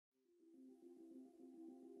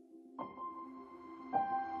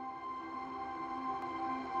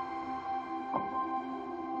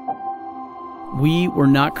We were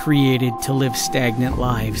not created to live stagnant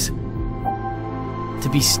lives, to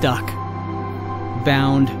be stuck,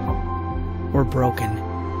 bound, or broken.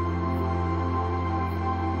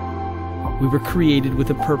 We were created with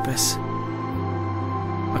a purpose,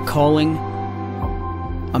 a calling,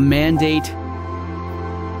 a mandate,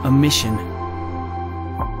 a mission.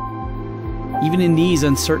 Even in these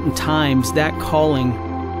uncertain times, that calling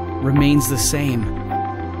remains the same: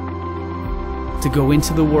 to go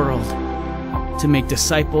into the world, to make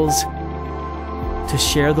disciples, to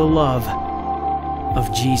share the love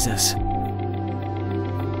of Jesus.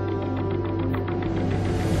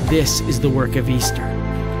 This is the work of Easter,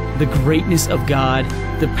 the greatness of God,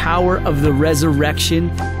 the power of the resurrection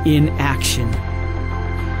in action.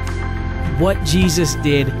 What Jesus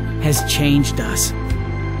did has changed us,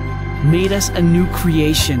 made us a new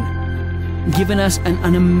creation, given us an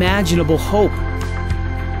unimaginable hope.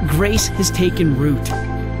 Grace has taken root.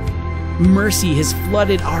 Mercy has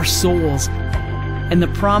flooded our souls, and the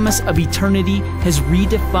promise of eternity has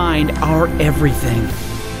redefined our everything.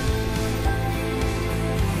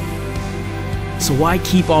 So why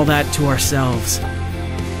keep all that to ourselves?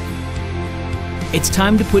 It's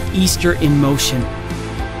time to put Easter in motion,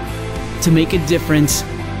 to make a difference,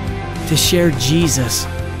 to share Jesus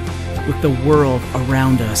with the world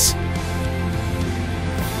around us.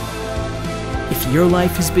 If your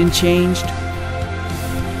life has been changed,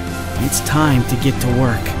 it's time to get to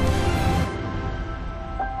work.